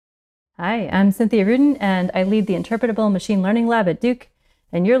Hi, I'm Cynthia Rudin, and I lead the Interpretable Machine Learning Lab at Duke,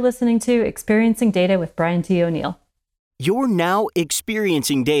 and you're listening to Experiencing Data with Brian T. O'Neill. You're now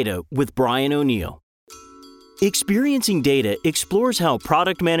experiencing data with Brian O'Neill. Experiencing Data explores how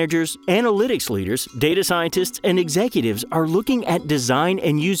product managers, analytics leaders, data scientists, and executives are looking at design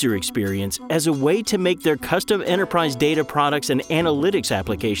and user experience as a way to make their custom enterprise data products and analytics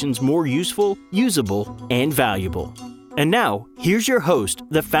applications more useful, usable, and valuable. And now, here's your host,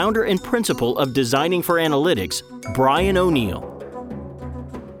 the founder and principal of Designing for Analytics, Brian O'Neill.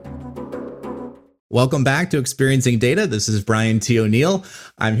 Welcome back to Experiencing Data. This is Brian T. O'Neill.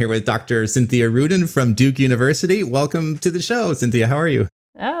 I'm here with Dr. Cynthia Rudin from Duke University. Welcome to the show, Cynthia. How are you?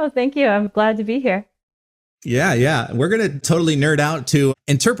 Oh, thank you. I'm glad to be here. Yeah. We're going to totally nerd out to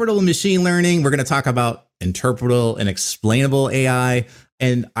interpretable machine learning. We're going to talk about interpretable and explainable AI.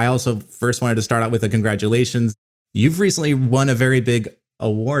 And I also first wanted to start out with a congratulations. You've recently won a very big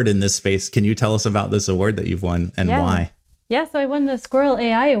award in this space. Can you tell us about this award that you've won and why? Yeah, so I won the Squirrel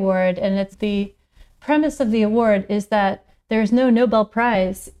AI Award, and it's the premise of the award is that there's no Nobel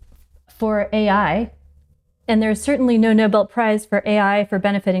Prize for AI, and there's certainly no Nobel Prize for AI for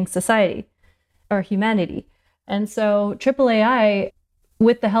benefiting society or humanity. And so AAAI,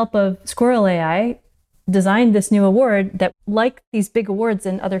 with the help of Squirrel AI, designed this new award that, like these big awards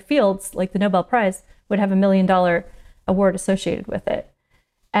in other fields, like the Nobel Prize, would have $1 million award associated with it.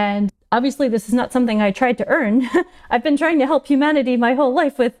 And obviously, this is not something I tried to earn. I've been trying to help humanity my whole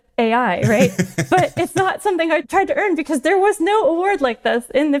life with AI, right? But it's not something I tried to earn because there was no award like this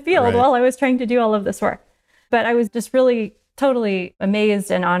in the field while I was trying to do all of this work. But I was just really totally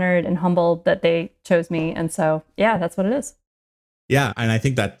amazed and honored and humbled that they chose me. And so, yeah, that's what it is. Yeah, and I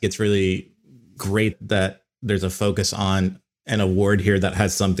think that it's really great that there's a focus on an award here that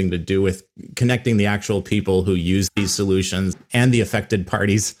has something to do with connecting the actual people who use these solutions and the affected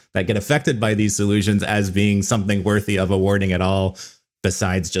parties that get affected by these solutions as being something worthy of awarding at all,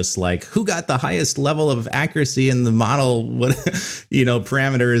 besides just like who got the highest level of accuracy in the model, what,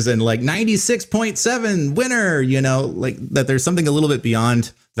 parameters and like 96.7 winner, like that there's something a little bit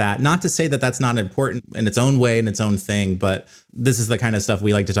beyond that. Not to say that that's not important in its own way and its own thing, but this is the kind of stuff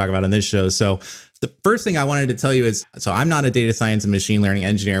we like to talk about on this show. So the first thing I wanted to tell you is, so I'm not a data science and machine learning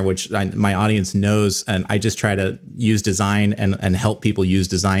engineer, which my audience knows, and I just try to use design and help people use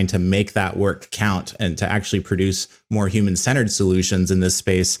design to make that work count and to actually produce more human-centered solutions in this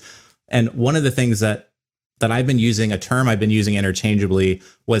space. And one of the things that I've been using, a term I've been using interchangeably,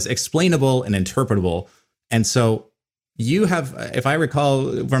 was explainable and interpretable. And so you have, if I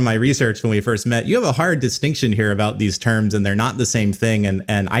recall from my research when we first met, you have a hard distinction here about these terms, and they're not the same thing.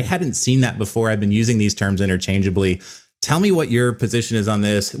 And I hadn't seen that before. I've been using these terms interchangeably. Tell me what your position is on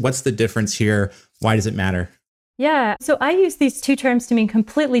this. What's the difference here? Why does it matter? Yeah, so I use these two terms to mean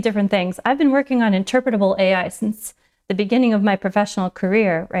completely different things. I've been working on interpretable AI since the beginning of my professional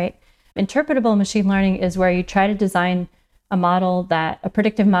career, right? Interpretable machine learning is where you try to design a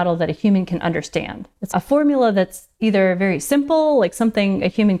predictive model that a human can understand. It's a formula that's either very simple, like something a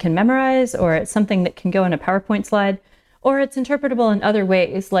human can memorize, or it's something that can go in a PowerPoint slide, or it's interpretable in other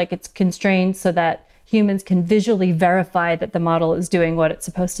ways, like it's constrained so that humans can visually verify that the model is doing what it's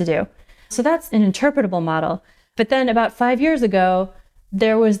supposed to do. So that's an interpretable model. But then about 5 years ago,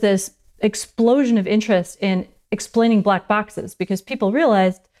 there was this explosion of interest in explaining black boxes because people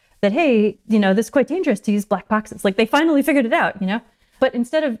realized that, hey, this is quite dangerous to use black boxes. Like they finally figured it out, But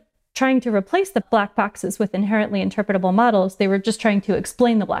instead of trying to replace the black boxes with inherently interpretable models, they were just trying to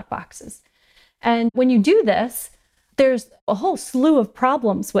explain the black boxes. And when you do this, there's a whole slew of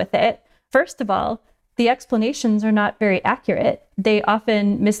problems with it. First of all, the explanations are not very accurate. They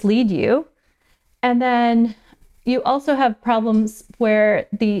often mislead you. And then you also have problems where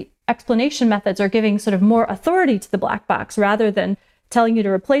the explanation methods are giving sort of more authority to the black box rather than telling you to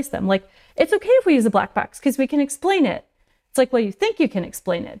replace them. Like, it's okay if we use a black box because we can explain it. It's like, well, you think you can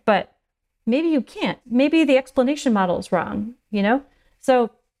explain it, but maybe you can't. Maybe the explanation model is wrong, So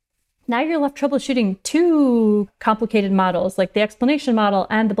now you're left troubleshooting two complicated models, like the explanation model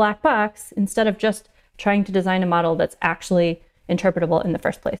and the black box, instead of just trying to design a model that's actually interpretable in the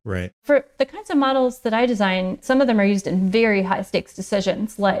first place. Right. For the kinds of models that I design, some of them are used in very high stakes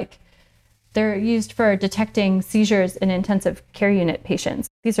decisions, like they're used for detecting seizures in intensive care unit patients.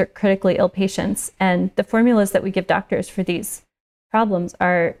 These are critically ill patients, and the formulas that we give doctors for these problems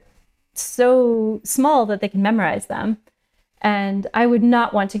are so small that they can memorize them. And I would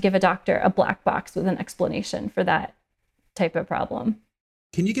not want to give a doctor a black box with an explanation for that type of problem.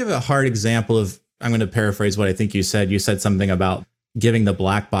 Can you give a hard example of, I'm going to paraphrase what I think you said. You said something about giving the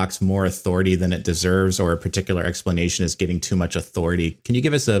black box more authority than it deserves, or a particular explanation is getting too much authority. Can you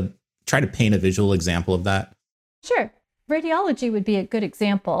give us a try to paint a visual example of that? Sure. Radiology would be a good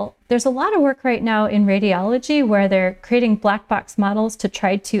example. There's a lot of work right now in radiology where they're creating black box models to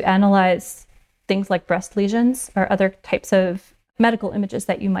try to analyze things like breast lesions or other types of medical images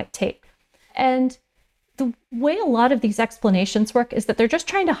that you might take. And the way a lot of these explanations work is that they're just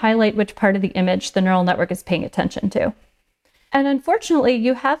trying to highlight which part of the image the neural network is paying attention to. And unfortunately,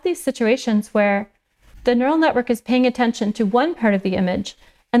 you have these situations where the neural network is paying attention to one part of the image,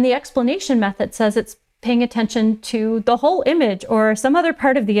 and the explanation method says it's paying attention to the whole image or some other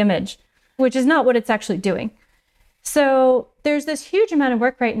part of the image, which is not what it's actually doing. So there's this huge amount of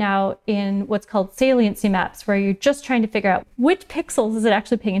work right now in what's called saliency maps, where you're just trying to figure out which pixels is it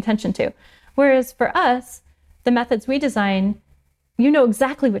actually paying attention to. Whereas for us, the methods we design, you know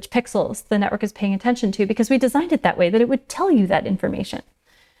exactly which pixels the network is paying attention to because we designed it that way that it would tell you that information.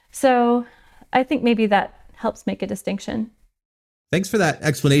 So I think maybe that helps make a distinction. Thanks for that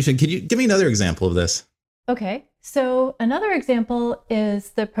explanation. Can you give me another example of this? Okay, so another example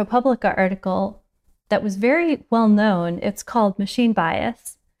is the ProPublica article that was very well known. It's called Machine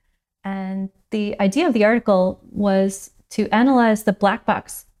Bias. And the idea of the article was to analyze the black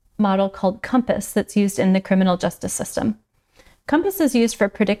box model called COMPAS that's used in the criminal justice system. COMPAS is used for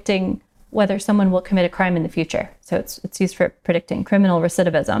predicting whether someone will commit a crime in the future. So it's used for predicting criminal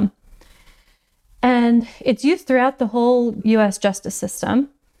recidivism. And it's used throughout the whole US justice system.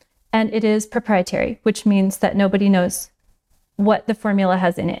 And it is proprietary, which means that nobody knows what the formula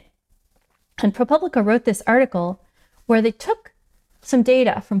has in it. And ProPublica wrote this article where they took some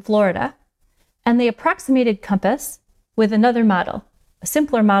data from Florida and they approximated COMPAS with another model, a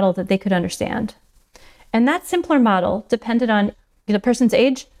simpler model that they could understand. And that simpler model depended on the person's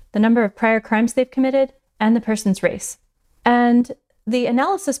age, the number of prior crimes they've committed, and the person's race. And the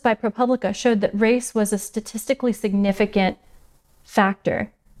analysis by ProPublica showed that race was a statistically significant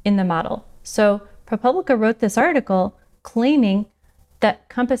factor in the model. So ProPublica wrote this article claiming that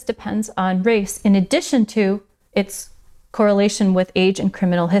COMPAS depends on race in addition to its correlation with age and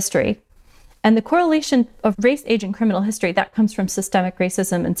criminal history. And the correlation of race, age, and criminal history, that comes from systemic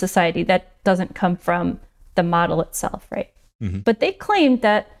racism in society. That doesn't come from the model itself, right? Mm-hmm. But they claimed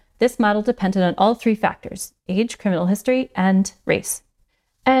that this model depended on all three factors: age, criminal history, and race.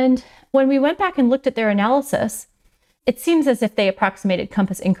 And when we went back and looked at their analysis, it seems as if they approximated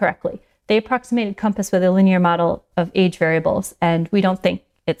COMPAS incorrectly. They approximated COMPAS with a linear model of age variables, and we don't think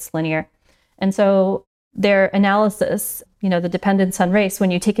it's linear. And so their analysis, the dependence on race,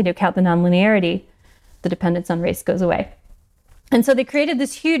 when you take into account the nonlinearity, the dependence on race goes away. And so they created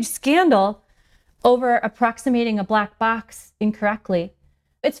this huge scandal over approximating a black box incorrectly.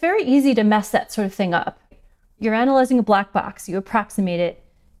 It's very easy to mess that sort of thing up. You're analyzing a black box, you approximate it,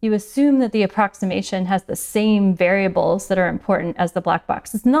 you assume that the approximation has the same variables that are important as the black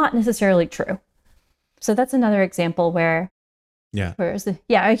box. It's not necessarily true. So that's another example where this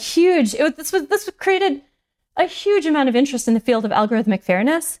created a huge amount of interest in the field of algorithmic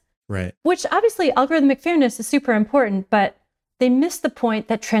fairness. Right. Which obviously algorithmic fairness is super important, but they missed the point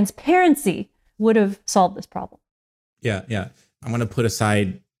that transparency would have solved this problem. Yeah. I'm going to put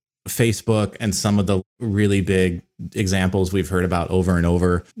aside Facebook and some of the really big examples we've heard about over and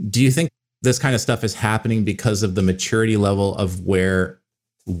over. Do you think this kind of stuff is happening because of the maturity level of where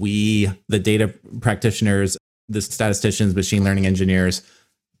we, the data practitioners, the statisticians, machine learning engineers,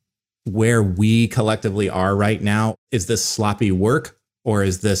 where we collectively are right now? Is this sloppy work, or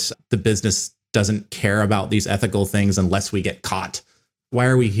is this the business doesn't care about these ethical things unless we get caught? Why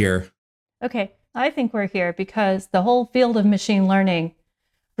are we here? Okay, I think we're here because the whole field of machine learning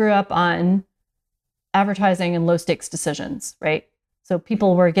grew up on advertising and low stakes decisions, right? So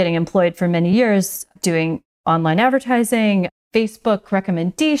people were getting employed for many years doing online advertising, Facebook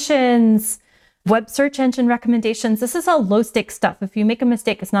recommendations, web search engine recommendations. This is all low stakes stuff. If you make a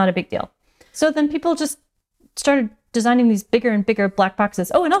mistake, it's not a big deal. So then people just started designing these bigger and bigger black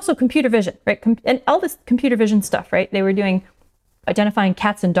boxes. Oh, and also computer vision, right? And all this computer vision stuff, right? They were doing identifying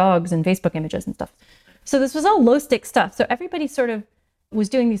cats and dogs and Facebook images and stuff. So this was all low stakes stuff. So everybody sort of was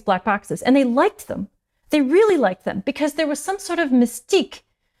doing these black boxes, and they liked them. They really liked them because there was some sort of mystique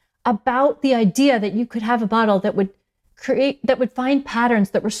about the idea that you could have a model that would find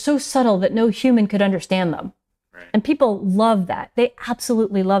patterns that were so subtle that no human could understand them. Right. And people love that. They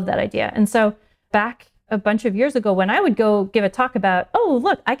absolutely love that idea. And so back a bunch of years ago, when I would go give a talk about, oh,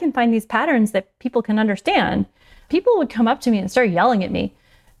 look, I can find these patterns that people can understand, people would come up to me and start yelling at me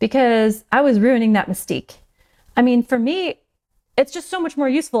because I was ruining that mystique. I mean, for me, it's just so much more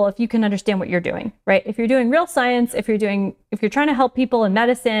useful if you can understand what you're doing, right? If you're doing real science, if you're trying to help people in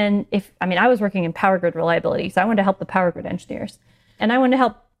medicine, I was working in power grid reliability, so I wanted to help the power grid engineers. And I wanted to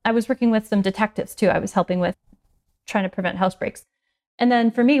help I was working with some detectives too. I was helping with trying to prevent house breaks. And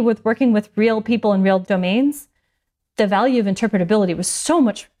then for me, with working with real people in real domains, the value of interpretability was so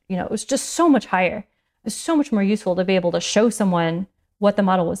much, it was just so much higher. It was so much more useful to be able to show someone what the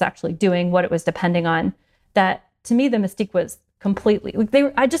model was actually doing, what it was depending on, that to me, the mystique was completely,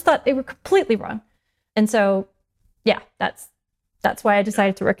 I just thought they were completely wrong. And so, yeah, that's why I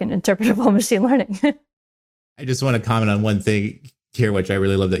decided to work in interpretable machine learning. I just want to comment on one thing here, which I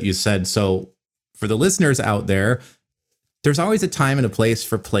really love that you said. So for the listeners out there, there's always a time and a place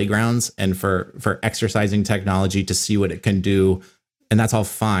for playgrounds and for exercising technology to see what it can do. And that's all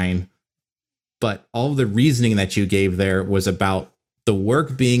fine. But all the reasoning that you gave there was about the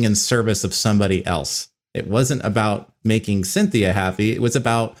work being in service of somebody else. It wasn't about making Cynthia happy. It was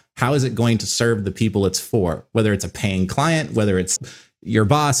about how is it going to serve the people it's for, whether it's a paying client, whether it's your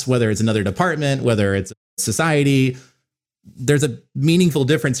boss, whether it's another department, whether it's society. There's a meaningful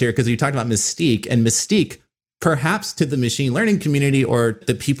difference here because you talked about mystique, and mystique, perhaps to the machine learning community or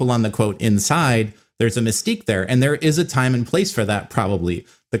the people on the quote inside, there's a mystique there. And there is a time and place for that, probably.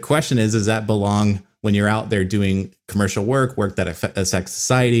 The question is, does that belong when you're out there doing commercial work that affects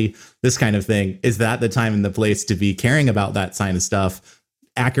society, this kind of thing? Is that the time and the place to be caring about that kind of stuff?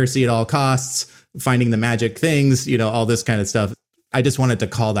 Accuracy at all costs, finding the magic things, all this kind of stuff. I just wanted to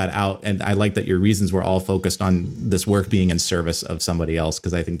call that out. And I like that your reasons were all focused on this work being in service of somebody else,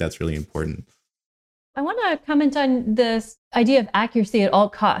 because I think that's really important. I want to comment on this idea of accuracy at all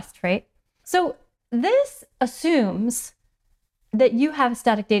costs, right? So this assumes that you have a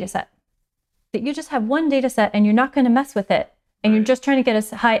static data set, that you just have one data set and you're not going to mess with it. And you're just trying to get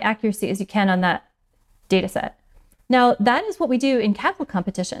as high accuracy as you can on that data set. Now, that is what we do in Kaggle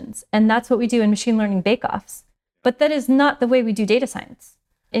competitions. And that's what we do in machine learning bake-offs. But that is not the way we do data science.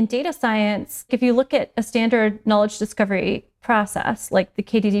 In data science, if you look at a standard knowledge discovery process, like the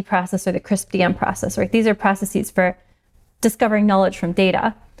KDD process or the CRISP-DM process, right? These are processes for discovering knowledge from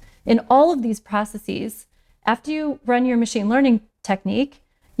data. In all of these processes, after you run your machine learning technique,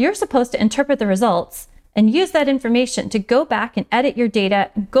 you're supposed to interpret the results and use that information to go back and edit your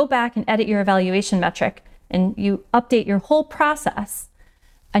data, go back and edit your evaluation metric, and you update your whole process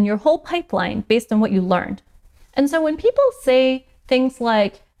and your whole pipeline based on what you learned. And so when people say things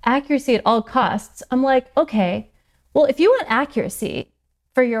like accuracy at all costs, I'm like, okay, well, if you want accuracy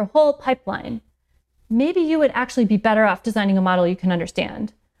for your whole pipeline, maybe you would actually be better off designing a model you can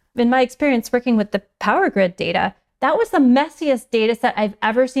understand. In my experience working with the power grid data, that was the messiest data set I've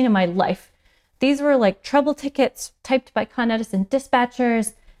ever seen in my life. These were like trouble tickets typed by Con Edison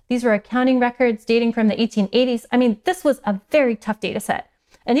dispatchers. These were accounting records dating from the 1880s. I mean, this was a very tough data set.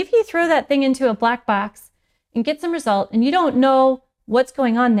 And if you throw that thing into a black box and get some result and you don't know what's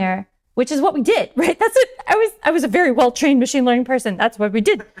going on there, which is what we did, right? That's it. I was a very well-trained machine learning person. That's what we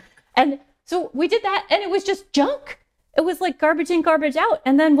did. And so we did that and it was just junk. It was like garbage in, garbage out.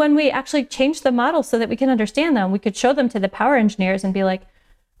 And then when we actually changed the model so that we can understand them, we could show them to the power engineers and be like,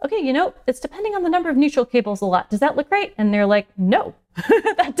 okay, it's depending on the number of neutral cables a lot. Does that look right? And they're like, no,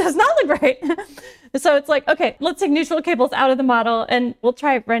 that does not look right. So it's like, okay, let's take neutral cables out of the model and we'll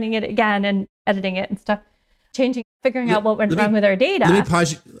try running it again and editing it and stuff. Figuring out what went wrong with our data. Let me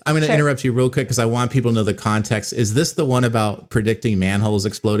pause. I'm going to interrupt you real quick because I want people to know the context. Is this the one about predicting manholes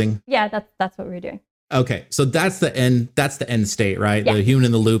exploding? Yeah, that's what we were doing. Okay, so that's the end. That's the end state, right? Yeah. The human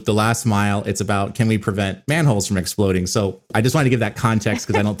in the loop, the last mile. It's about, can we prevent manholes from exploding? So I just wanted to give that context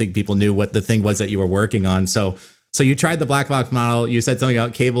because I don't think people knew what the thing was that you were working on. So you tried the black box model. You said something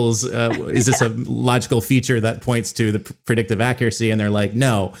about cables. Is this a logical feature that points to the predictive accuracy? And they're like,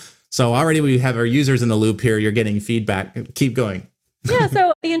 no. So already we have our users in the loop here. You're getting feedback. Keep going. Yeah.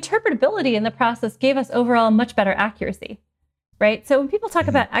 So the interpretability in the process gave us overall much better accuracy, right? So when people talk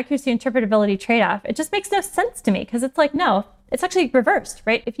about accuracy interpretability trade-off, it just makes no sense to me because it's like, no, it's actually reversed,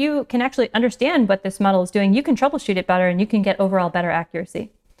 right? If you can actually understand what this model is doing, you can troubleshoot it better and you can get overall better accuracy.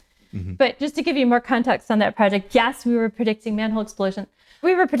 Mm-hmm. But just to give you more context on that project, yes, we were predicting manhole explosions.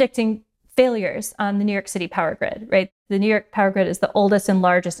 We were predicting failures on the New York City power grid, right? The New York power grid is the oldest and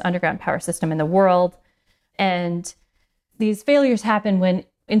largest underground power system in the world. And these failures happen when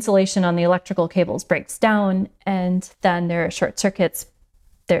insulation on the electrical cables breaks down, and then there are short circuits,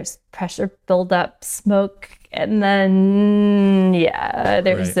 there's pressure buildup, smoke, and then,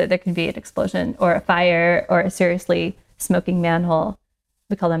 there can be an explosion or a fire or a seriously smoking manhole.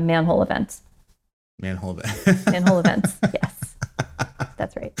 We call them manhole events. Manhole events. Manhole events, yes.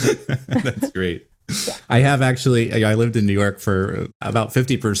 That's right. That's great. Yeah. I have actually, I lived in New York for about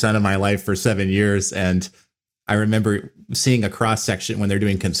 50% of my life for 7 years. And I remember seeing a cross section when they're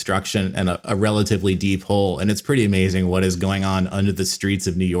doing construction and a relatively deep hole. And it's pretty amazing what is going on under the streets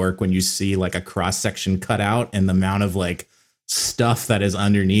of New York when you see like a cross section cut out and the amount of like stuff that is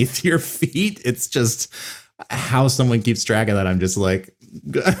underneath your feet. It's just how someone keeps track of that. I'm just like,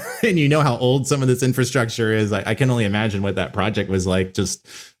 and you know how old some of this infrastructure is. I can only imagine what that project was like, just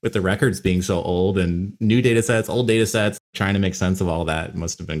with the records being so old and new data sets, old data sets, trying to make sense of all that. It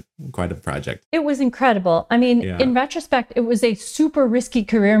must have been quite a project. It was incredible. I mean, in retrospect, it was a super risky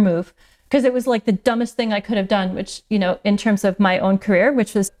career move because it was like the dumbest thing I could have done, which, you know, in terms of my own career,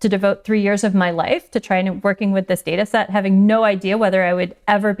 which was to devote 3 years of my life to trying to working with this data set, having no idea whether I would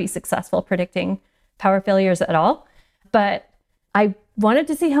ever be successful predicting power failures at all. But I wanted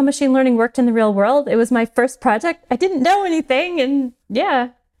to see how machine learning worked in the real world. It was my first project. I didn't know anything. And yeah,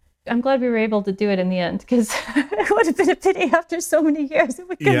 I'm glad we were able to do it in the end, because it would have been a pity after so many years if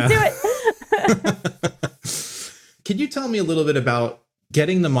we couldn't do it. Can you tell me a little bit about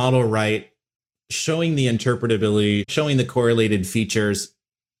getting the model right, showing the interpretability, showing the correlated features,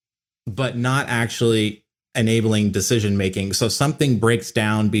 but not actually enabling decision making? So something breaks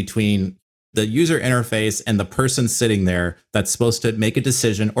down between the user interface and the person sitting there that's supposed to make a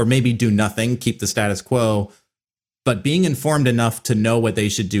decision or maybe do nothing, keep the status quo, but being informed enough to know what they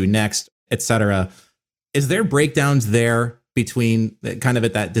should do next, etc. Is there breakdowns there between kind of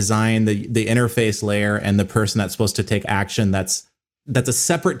at that design, the interface layer, and the person that's supposed to take action? That's a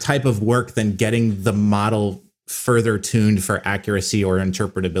separate type of work than getting the model further tuned for accuracy or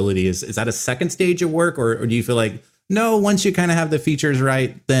interpretability. Is that a second stage of work, or do you feel like, no, once you kind of have the features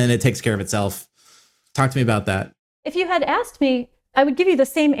right, then it takes care of itself? Talk to me about that. If you had asked me, I would give you the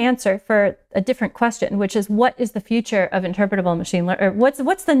same answer for a different question, which is, what is the future of interpretable machine learning? Or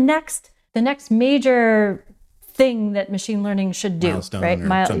what's the next major thing that machine learning should do? Milestone, right?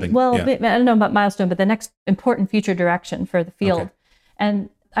 or something. Well, I don't know about milestone, but the next important future direction for the field. Okay. And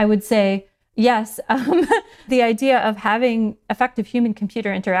I would say, yes, the idea of having effective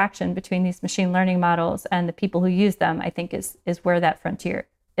human-computer interaction between these machine learning models and the people who use them, I think is where that frontier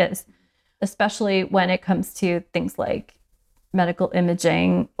is, especially when it comes to things like medical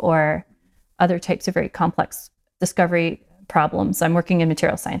imaging or other types of very complex discovery problems. I'm working in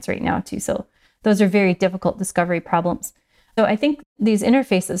material science right now too, so those are very difficult discovery problems. So I think these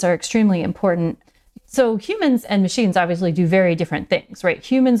interfaces are extremely important. So humans and machines obviously do very different things, right?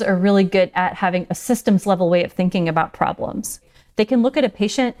 Humans are really good at having a systems level way of thinking about problems. They can look at a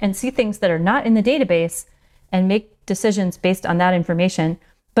patient and see things that are not in the database and make decisions based on that information,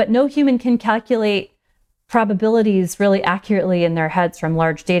 but no human can calculate probabilities really accurately in their heads from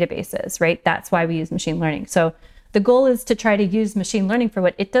large databases, right? That's why we use machine learning. So the goal is to try to use machine learning for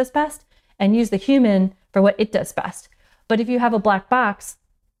what it does best and use the human for what it does best. But if you have a black box,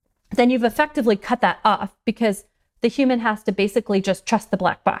 then you've effectively cut that off, because the human has to basically just trust the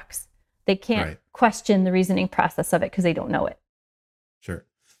black box. They can't question the reasoning process of it because they don't know it. Sure.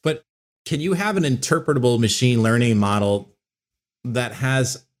 But can you have an interpretable machine learning model that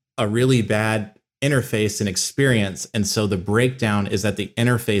has a really bad interface and experience, and so the breakdown is at the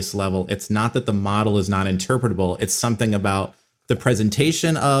interface level? It's not that the model is not interpretable. It's something about the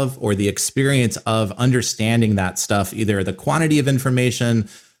presentation of, or the experience of understanding that stuff, either the quantity of information,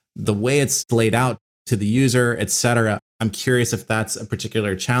 the way it's laid out to the user, etc. I'm curious if that's a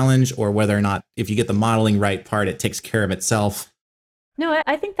particular challenge, or whether or not, if you get the modeling right part, it takes care of itself. No,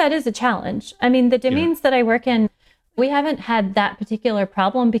 I think that is a challenge. I mean, the domains that I work in, we haven't had that particular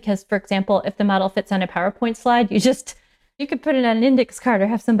problem because, for example, if the model fits on a PowerPoint slide, you could put it on an index card or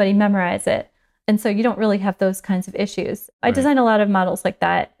have somebody memorize it. And so you don't really have those kinds of issues. I design a lot of models like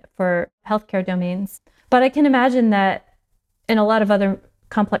that for healthcare domains. But I can imagine that in a lot of other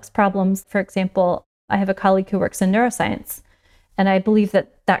complex problems, for example, I have a colleague who works in neuroscience, and I believe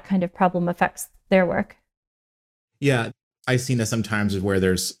that that kind of problem affects their work. Yeah, I've seen this sometimes where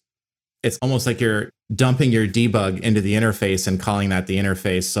it's almost like you're dumping your debug into the interface and calling that the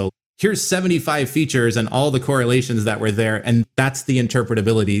interface. So here's 75 features and all the correlations that were there, and that's the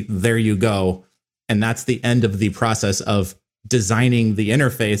interpretability. There you go. And that's the end of the process of designing the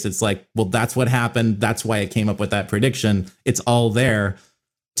interface. It's like, well, that's what happened. That's why it came up with that prediction. It's all there.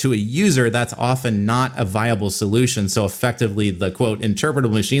 To a user, that's often not a viable solution. So effectively, the quote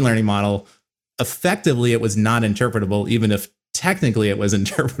interpretable machine learning model, effectively, it was not interpretable, even if technically it was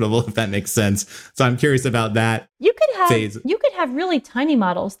interpretable, if that makes sense. So I'm curious about that. You could have really tiny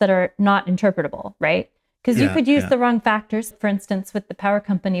models that are not interpretable, right? Because you could use the wrong factors. For instance, with the power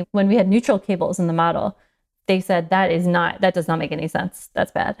company, when we had neutral cables in the model, they said that does not make any sense.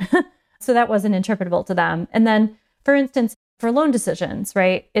 That's bad. So that wasn't interpretable to them. And then, for instance, for loan decisions,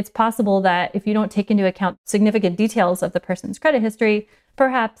 right? It's possible that if you don't take into account significant details of the person's credit history,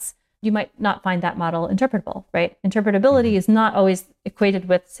 perhaps you might not find that model interpretable, right? Interpretability is not always equated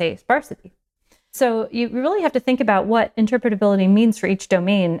with, say, sparsity. So you really have to think about what interpretability means for each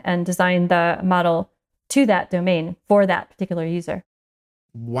domain and design the model to that domain for that particular user.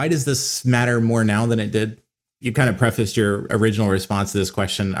 Why does this matter more now than it did? You kind of prefaced your original response to this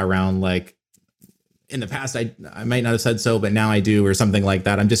question around like, in the past, I might not have said so, but now I do, or something like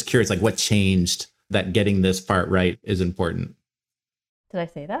that. I'm just curious, like what changed that getting this part right is important? Did I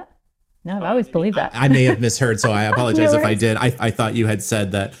say that? No, I've always believed that. I may have misheard, so I apologize No if I worries. did. I thought you had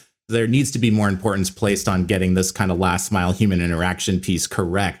said that there needs to be more importance placed on getting this kind of last mile human interaction piece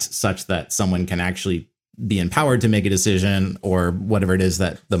correct, such that someone can actually be empowered to make a decision or whatever it is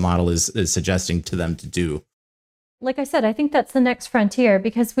that the model is suggesting to them to do. Like I said, I think that's the next frontier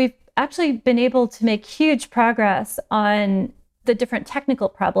because we've actually been able to make huge progress on the different technical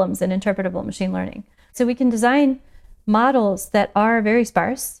problems in interpretable machine learning. So we can design models that are very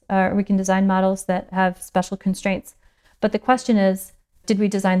sparse, or we can design models that have special constraints. But the question is, did we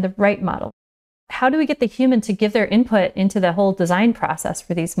design the right model? How do we get the human to give their input into the whole design process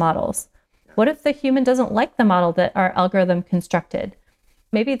for these models? What if the human doesn't like the model that our algorithm constructed?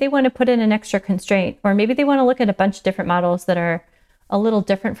 Maybe they want to put in an extra constraint, or maybe they want to look at a bunch of different models that are a little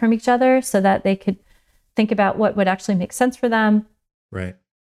different from each other so that they could think about what would actually make sense for them. Right.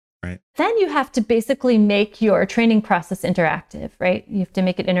 Then you have to basically make your training process interactive, right? You have to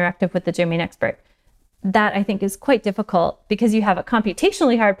make it interactive with the domain expert. That I think is quite difficult because you have a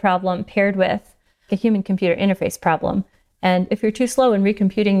computationally hard problem paired with a human-computer interface problem. And if you're too slow in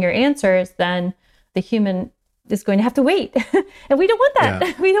recomputing your answers, then the human is going to have to wait. And we don't want that.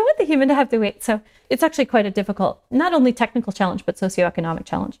 Yeah. We don't want the human to have to wait. So it's actually quite a difficult, not only technical challenge, but socioeconomic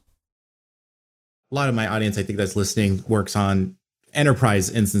challenge. A lot of my audience, I think that's listening, works on enterprise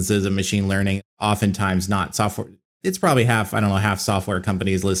instances of machine learning, oftentimes not software. It's probably half software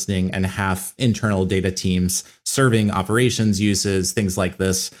companies listening and half internal data teams serving operations uses, things like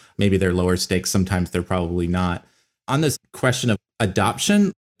this. Maybe they're lower stakes. Sometimes they're probably not. On this question of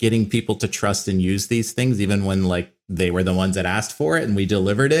adoption, getting people to trust and use these things, even when like they were the ones that asked for it and we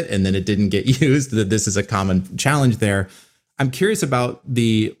delivered it and then it didn't get used, that this is a common challenge there. I'm curious about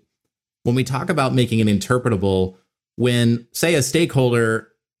when we talk about making it interpretable, when say a stakeholder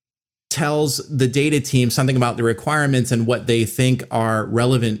tells the data team something about the requirements and what they think are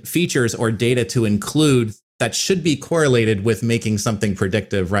relevant features or data to include, that should be correlated with making something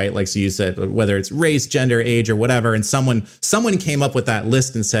predictive, right? Like so you said, whether it's race, gender, age, or whatever, and someone came up with that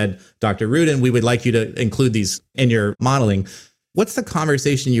list and said, Dr. Rudin, we would like you to include these in your modeling. What's the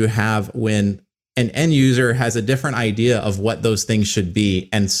conversation you have when an end user has a different idea of what those things should be?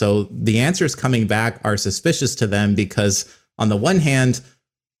 And so the answers coming back are suspicious to them because on the one hand,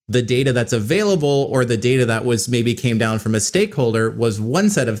 the data that's available or the data that was maybe came down from a stakeholder was one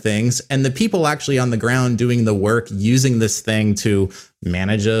set of things. And the people actually on the ground doing the work, using this thing to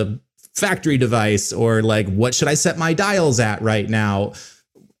manage a factory device or like, what should I set my dials at right now?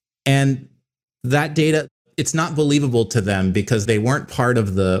 And that data, it's not believable to them because they weren't part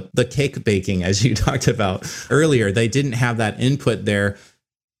of the cake baking, as you talked about earlier. They didn't have that input there.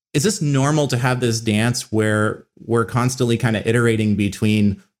 Is this normal to have this dance where we're constantly kind of iterating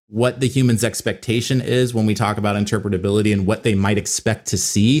between what the human's expectation is when we talk about interpretability and what they might expect to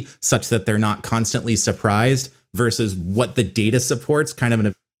see, such that they're not constantly surprised, versus what the data supports, kind of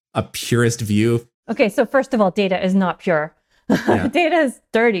in a purist view? Okay, so first of all, data is not pure. Yeah. Data is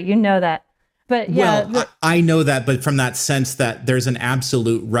dirty, you know that. But yeah, well, I know that, but from that sense that there's an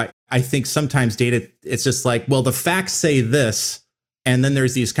absolute right. I think sometimes data, it's just like, well, the facts say this, and then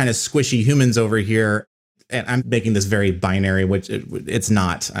there's these kind of squishy humans over here. And I'm making this very binary, which it's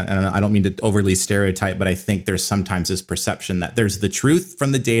not. I don't mean to overly stereotype, but I think there's sometimes this perception that there's the truth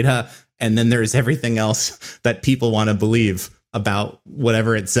from the data, and then there's everything else that people want to believe about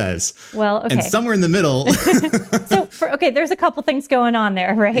whatever it says. Well, okay. And somewhere in the middle. There's a couple things going on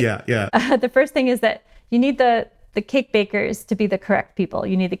there, right? Yeah. The first thing is that you need the cake bakers to be the correct people.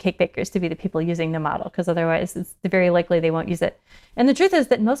 You need the cake bakers to be the people using the model, because otherwise it's very likely they won't use it. And the truth is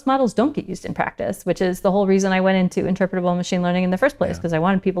that most models don't get used in practice, which is the whole reason I went into interpretable machine learning in the first place, because I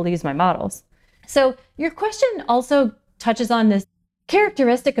wanted people to use my models. So your question also touches on this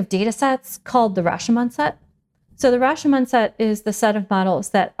characteristic of data sets called the Rashomon set. So the Rashomon set is the set of models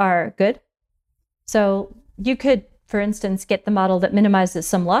that are good. So you could, for instance, get the model that minimizes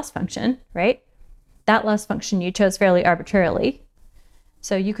some loss function, right? That loss function you chose fairly arbitrarily.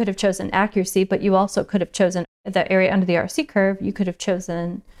 So you could have chosen accuracy, but you also could have chosen the area under the RC curve, you could have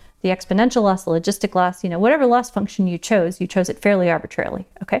chosen the exponential loss, the logistic loss, whatever loss function you chose it fairly arbitrarily,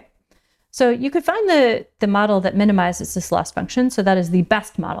 okay? So you could find the model that minimizes this loss function, so that is the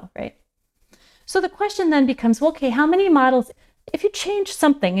best model, right? So the question then becomes, well, okay, how many models, if you change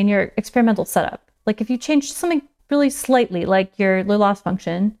something in your experimental setup, like if you change something really slightly, like your loss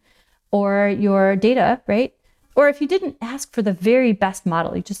function or your data, right? Or if you didn't ask for the very best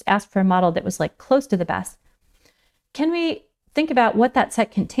model, you just asked for a model that was like close to the best, can we think about what that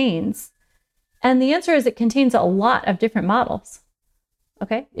set contains? And the answer is it contains a lot of different models.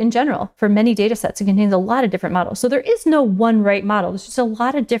 Okay, in general, for many data sets, it contains a lot of different models. So there is no one right model. There's just a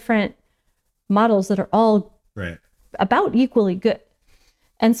lot of different models that are all about equally good.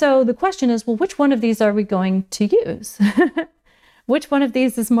 And so the question is, well, which one of these are we going to use? Which one of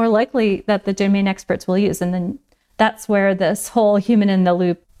these is more likely that the domain experts will use? And then that's where this whole human in the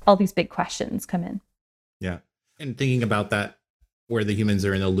loop, all these big questions come in. Yeah. And thinking about that, where the humans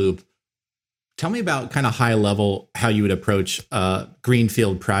are in the loop, tell me about kind of high level how you would approach a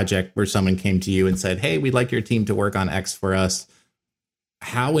greenfield project where someone came to you and said, hey, we'd like your team to work on X for us.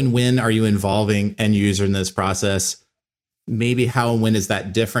 How and when are you involving end user in this process? Maybe how and when is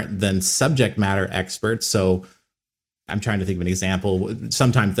that different than subject matter experts? So I'm trying to think of an example.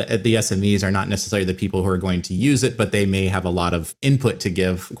 Sometimes the SMEs are not necessarily the people who are going to use it, but they may have a lot of input to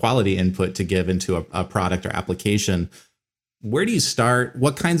give, quality input to give into a product or application. Where do you start?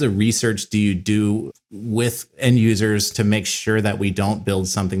 What kinds of research do you do with end users to make sure that we don't build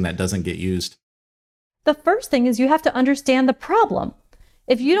something that doesn't get used? The first thing is you have to understand the problem.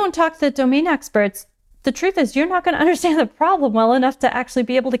 If you don't talk to the domain experts, the truth is you're not going to understand the problem well enough to actually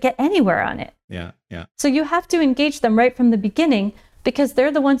be able to get anywhere on it. Yeah. So you have to engage them right from the beginning because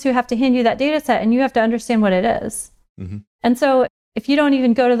they're the ones who have to hand you that data set and you have to understand what it is. Mm-hmm. And so if you don't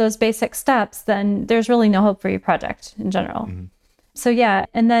even go to those basic steps, then there's really no hope for your project in general. Mm-hmm. So yeah,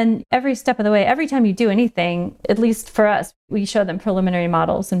 and then every step of the way, every time you do anything, at least for us, we show them preliminary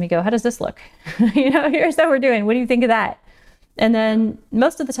models and we go, how does this look? Here's what we're doing. What do you think of that? And then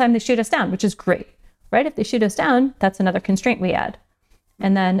most of the time they shoot us down, which is great, right? If they shoot us down, that's another constraint we add.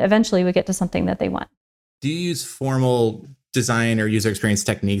 And then eventually we get to something that they want. Do you use formal design or user experience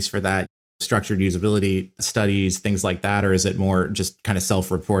techniques for that? Structured usability studies, things like that? Or is it more just kind of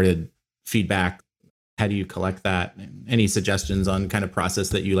self-reported feedback? How do you collect that? Any suggestions on kind of process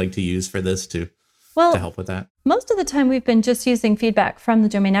that you like to use for this to help with that? Most of the time we've been just using feedback from the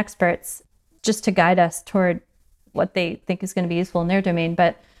domain experts just to guide us toward what they think is going to be useful in their domain.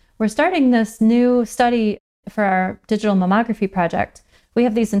 But we're starting this new study for our digital mammography project. We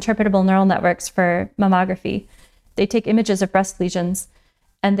have these interpretable neural networks for mammography. They take images of breast lesions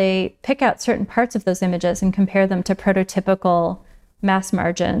and they pick out certain parts of those images and compare them to prototypical mass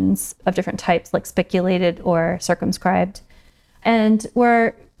margins of different types, like spiculated or circumscribed. And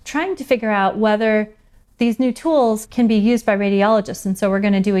we're trying to figure out whether these new tools can be used by radiologists. And so we're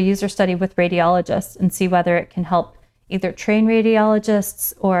going to do a user study with radiologists and see whether it can help either train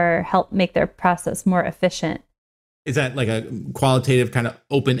radiologists or help make their process more efficient. Is that like a qualitative kind of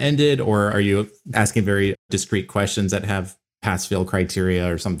open-ended, or are you asking very discrete questions that have pass-fail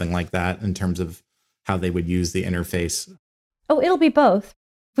criteria or something like that in terms of how they would use the interface? Oh, it'll be both.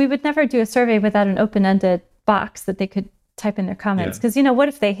 We would never do a survey without an open-ended box that they could type in their comments. Because, what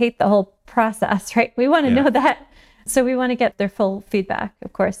if they hate the whole process, right? We want to know that. So we want to get their full feedback,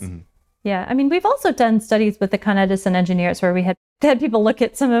 of course. Mm-hmm. Yeah. I mean, we've also done studies with the Con Edison engineers where we had people look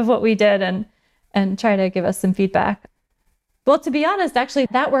at some of what we did and try to give us some feedback. Well, to be honest, actually,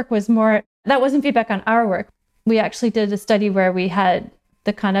 that wasn't feedback on our work. We actually did a study where we had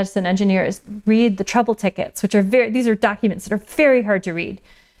the Con Edison engineers read the trouble tickets, which are these are documents that are very hard to read.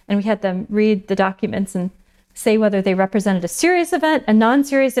 And we had them read the documents and say whether they represented a serious event, a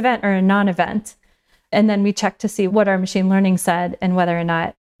non-serious event, or a non-event. And then we checked to see what our machine learning said and whether or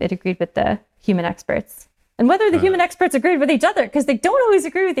not it agreed with the human experts. And whether the human experts agreed with each other, because they don't always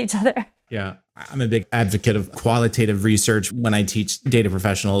agree with each other. Yeah, I'm a big advocate of qualitative research when I teach data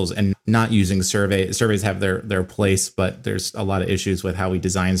professionals and not using surveys. Surveys have their place, but there's a lot of issues with how we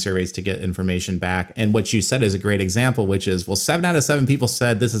design surveys to get information back. And what you said is a great example, which is, 7 out of 7 people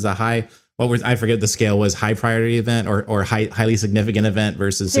said this is a high, I forget the scale was, high priority event or highly significant event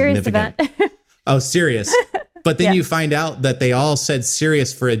versus serious significant. Event. Oh, serious. But then you find out that they all said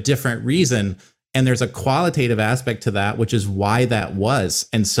serious for a different reason. And there's a qualitative aspect to that, which is why that was.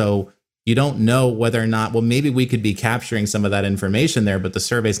 And so you don't know whether or not, maybe we could be capturing some of that information there, but the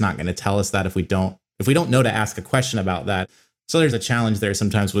survey's not going to tell us that if we don't know to ask a question about that. So there's a challenge there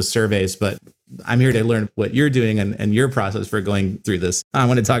sometimes with surveys, but I'm here to learn what you're doing and your process for going through this. I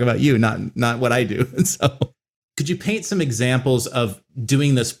want to talk about you, not what I do. So Could you paint some examples of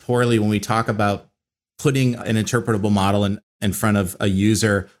doing this poorly when we talk about putting an interpretable model in front of a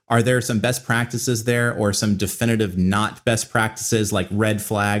user? Are there some best practices there or some definitive not best practices like red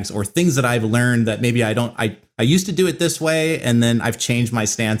flags or things that I've learned that maybe I used to do it this way and then I've changed my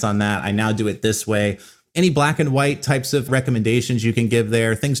stance on that. I now do it this way. Any black and white types of recommendations you can give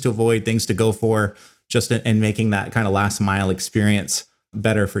there, things to avoid, things to go for, just in making that kind of last mile experience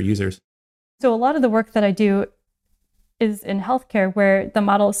better for users? So a lot of the work that I do is in healthcare where the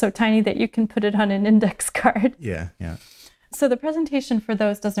model is so tiny that you can put it on an index card. Yeah. So the presentation for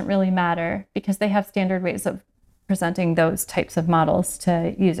those doesn't really matter because they have standard ways of presenting those types of models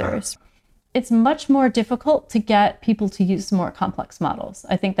to users. It's much more difficult to get people to use more complex models.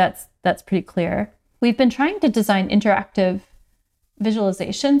 I think that's pretty clear. We've been trying to design interactive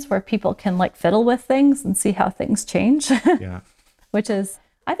visualizations where people can like fiddle with things and see how things change. Yeah. Which is,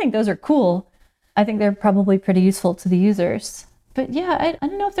 I think those are cool. I think they're probably pretty useful to the users. But yeah, I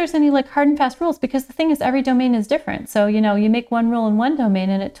don't know if there's any like hard and fast rules because the thing is every domain is different. So, you make one rule in one domain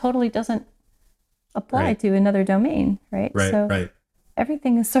and it totally doesn't apply to another domain, right? Right.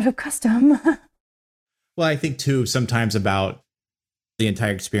 Everything is sort of custom. Well, I think too, sometimes about the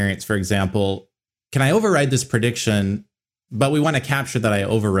entire experience, for example, can I override this prediction, but we want to capture that I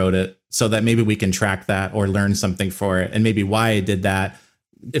overrode it so that maybe we can track that or learn something for it and maybe why I did that.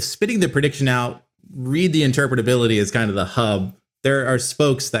 If spitting the prediction out, read the interpretability as kind of the hub, there are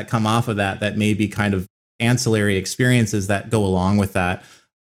spokes that come off of that may be kind of ancillary experiences that go along with that.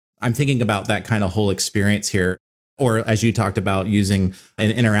 I'm thinking about that kind of whole experience here. Or as you talked about using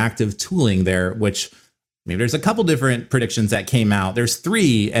an interactive tooling there, which maybe there's a couple different predictions that came out. There's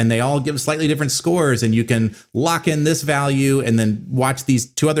 3 and they all give slightly different scores and you can lock in this value and then watch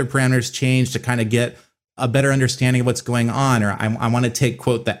these 2 other parameters change to kind of get a better understanding of what's going on. Or I want to take,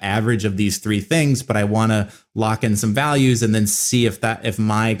 quote, the average of these 3 things, but I want to lock in some values and then see if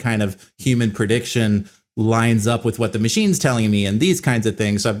my kind of human prediction lines up with what the machine's telling me and these kinds of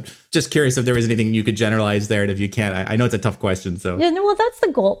things. So I'm just curious if there was anything you could generalize there. And if you can't, I know it's a tough question. So yeah, no, well, that's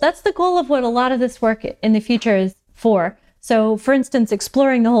the goal. That's the goal of what a lot of this work in the future is for. So for instance,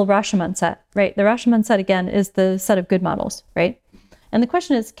 exploring the whole Rashomon set, right? The Rashomon set, again, is the set of good models, right? And the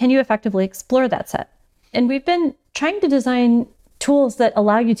question is, can you effectively explore that set? And we've been trying to design tools that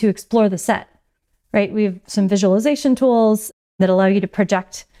allow you to explore the set, right? We have some visualization tools that allow you to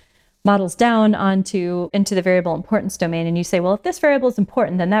project models down into the variable importance domain. And you say, well, if this variable is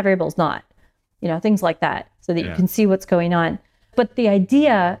important, then that variable is not, things like that, so that you can see what's going on. But the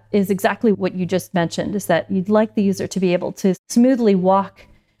idea is exactly what you just mentioned, is that you'd like the user to be able to smoothly walk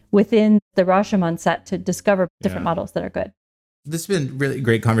within the Rashomon set to discover different models that are good. This has been really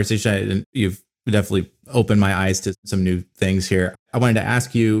great conversation. And you've definitely opened my eyes to some new things here. I wanted to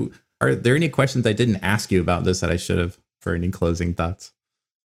ask you, are there any questions I didn't ask you about this that I should have, for any closing thoughts?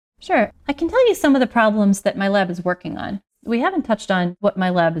 Sure. I can tell you some of the problems that my lab is working on. We haven't touched on what my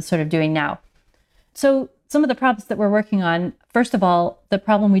lab is sort of doing now. So some of the problems that we're working on, first of all, the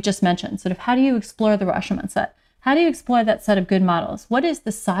problem we just mentioned, sort of how do you explore the Rashomon set? How do you explore that set of good models? What is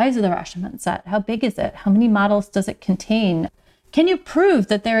the size of the Rashomon set? How big is it? How many models does it contain? Can you prove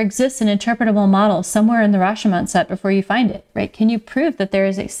that there exists an interpretable model somewhere in the Rashomon set before you find it, right? Can you prove that there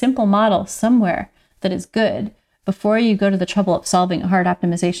is a simple model somewhere that is good before you go to the trouble of solving a hard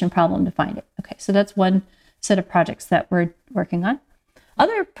optimization problem to find it? Okay, so that's one set of projects that we're working on.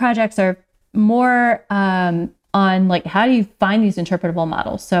 Other projects are more on like, how do you find these interpretable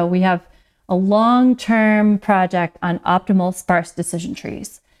models? So we have a long-term project on optimal sparse decision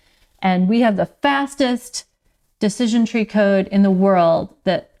trees. And we have the fastest decision tree code in the world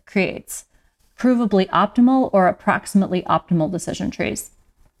that creates provably optimal or approximately optimal decision trees,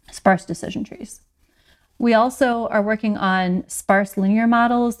 sparse decision trees. We also are working on sparse linear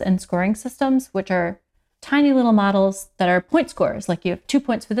models and scoring systems, which are tiny little models that are point scores, like you have 2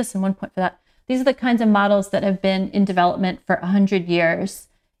 points for this and 1 point for that. These are the kinds of models that have been in development for 100 years.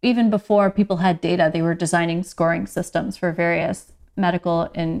 Even before people had data, they were designing scoring systems for various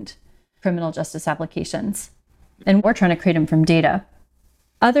medical and criminal justice applications. And we're trying to create them from data.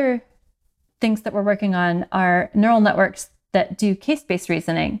 Other things that we're working on are neural networks that do case-based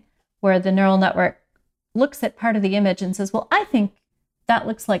reasoning, where the neural network looks at part of the image and says, well, I think that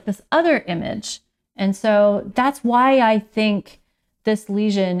looks like this other image. And so that's why I think this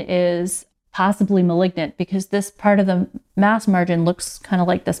lesion is possibly malignant, because this part of the mass margin looks kind of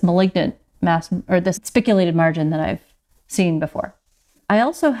like this malignant mass, or this spiculated margin that I've seen before. I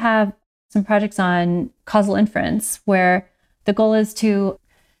also have some projects on causal inference, where the goal is to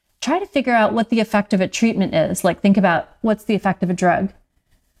try to figure out what the effect of a treatment is. Like, think about what's the effect of a drug.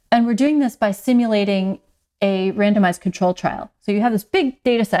 And we're doing this by simulating a randomized control trial. So you have this big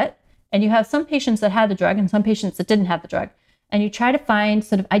data set, and you have some patients that had the drug and some patients that didn't have the drug. And you try to find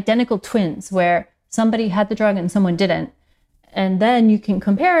sort of identical twins where somebody had the drug and someone didn't. And then you can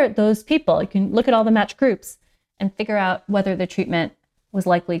compare those people. You can look at all the matched groups and figure out whether the treatment was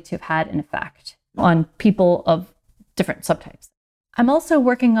likely to have had an effect on people of different subtypes. I'm also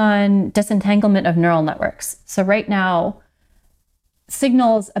working on disentanglement of neural networks. So right now,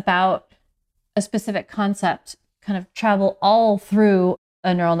 signals about a specific concept kind of travel all through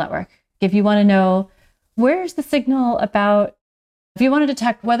a neural network. If you want to know, where's the signal about, if you want to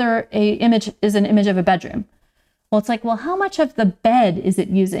detect whether an image is an image of a bedroom, well, it's like, well, how much of the bed is it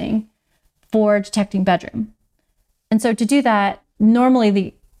using for detecting bedroom? And so to do that, normally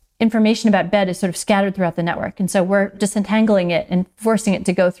the information about bed is sort of scattered throughout the network. And so we're disentangling it and forcing it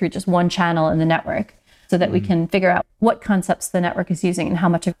to go through just one channel in the network so that we can figure out what concepts the network is using and how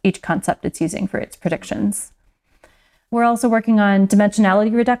much of each concept it's using for its predictions. We're also working on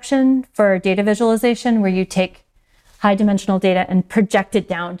dimensionality reduction for data visualization, where you take high dimensional data and project it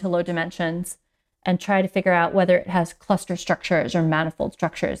down to low dimensions and try to figure out whether it has cluster structures or manifold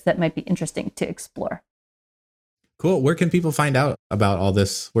structures that might be interesting to explore. Cool. Where can people find out about all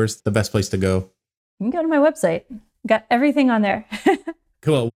this? Where's the best place to go? You can go to my website. Got everything on there.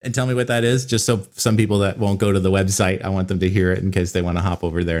 Cool. And tell me what that is, just so some people that won't go to the website, I want them to hear it in case they want to hop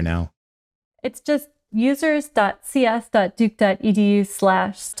over there now. It's just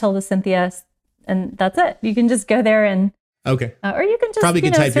users.cs.duke.edu/Cynthia, and that's it. You can just go there and okay. Or you can just probably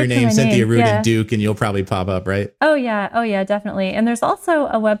can type your name, Cynthia Rudin yeah. Duke, and you'll probably pop up, right? Oh yeah, definitely. And there's also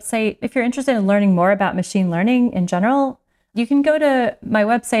a website if you're interested in learning more about machine learning in general. You can go to my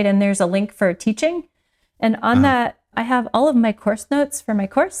website, and there's a link for teaching, and on that I have all of my course notes for my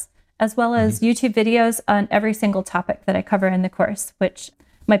course, as well as YouTube videos on every single topic that I cover in the course, which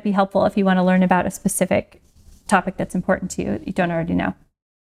might be helpful if you want to learn about a specific topic that's important to you that you don't already know.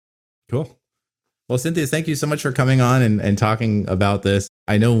 Cool. Well, Cynthia, thank you so much for coming on and talking about this.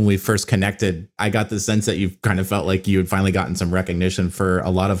 I know when we first connected, I got the sense that you've kind of felt like you had finally gotten some recognition for a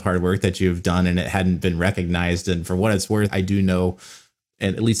lot of hard work that you've done, and it hadn't been recognized. And for what it's worth, I do know,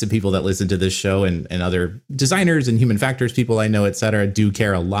 and at least the people that listen to this show and other designers and human factors people I know, et cetera, do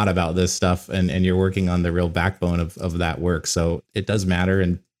care a lot about this stuff. And you're working on the real backbone of that work. So it does matter.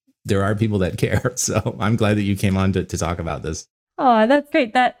 And there are people that care. So I'm glad that you came on to talk about this. Oh, that's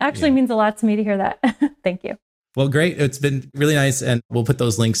great. That actually means a lot to me to hear that. Thank you. Well, great. It's been really nice. And we'll put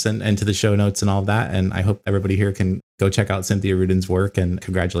those links into the show notes and all of that. And I hope everybody here can go check out Cynthia Rudin's work. And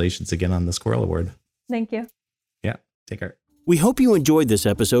congratulations again on the Squirrel Award. Thank you. Yeah, take care. We hope you enjoyed this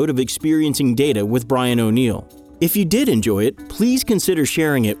episode of Experiencing Data with Brian O'Neill. If you did enjoy it, please consider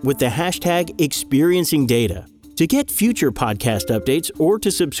sharing it with the hashtag #ExperiencingData. To get future podcast updates or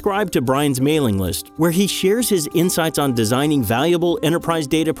to subscribe to Brian's mailing list, where he shares his insights on designing valuable enterprise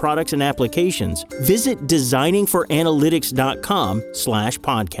data products and applications, visit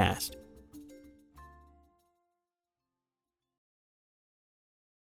designingforanalytics.com/podcast.